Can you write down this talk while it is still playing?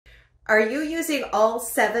Are you using all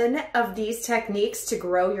 7 of these techniques to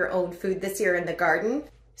grow your own food this year in the garden?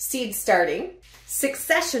 Seed starting,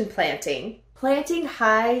 succession planting, planting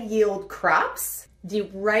high yield crops, the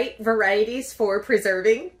right varieties for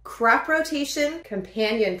preserving, crop rotation,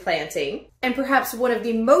 companion planting, and perhaps one of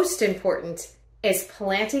the most important is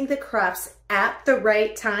planting the crops at the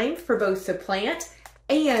right time for both the plant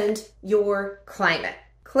and your climate.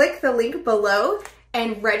 Click the link below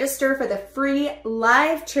and register for the free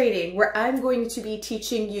live training where I'm going to be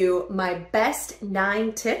teaching you my best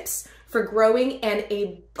 9 tips for growing an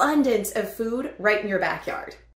abundance of food right in your backyard.